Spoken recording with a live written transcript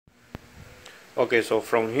Okay, so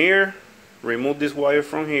from here, remove this wire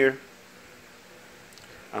from here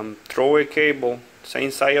and throw a cable same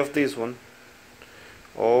side of this one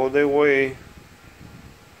all the way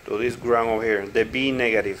to this ground over here, the B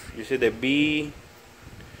negative. You see the B,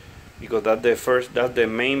 because that's the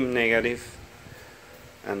main negative,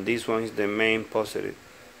 and this one is the main positive.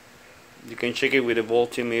 You can check it with a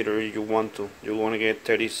voltmeter if you want to. You want to get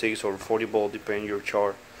 36 or 40 volt, depending your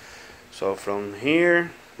chart. So from here,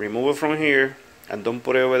 remove it from here, and don't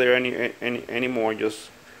put it over there anymore. Just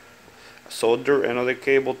solder another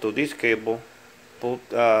cable to this cable, put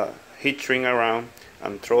heat shrink around,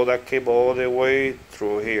 and throw that cable all the way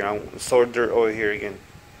through here, and solder over here again,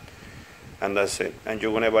 and that's it. And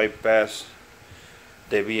you're gonna bypass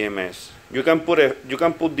the BMS. You can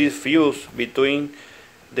put this fuse between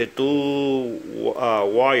the two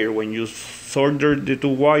wire. When you solder the two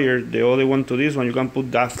wires, the other one to this one, you can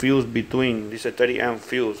put that fuse between. This is a 30 amp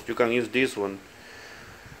fuse. You can use this one,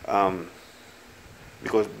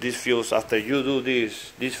 because this fuse, after you do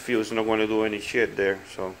this fuse is not going to do any shit there.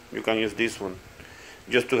 So you can use this one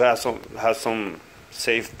just to have some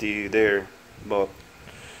safety there, but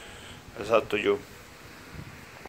it's up to you.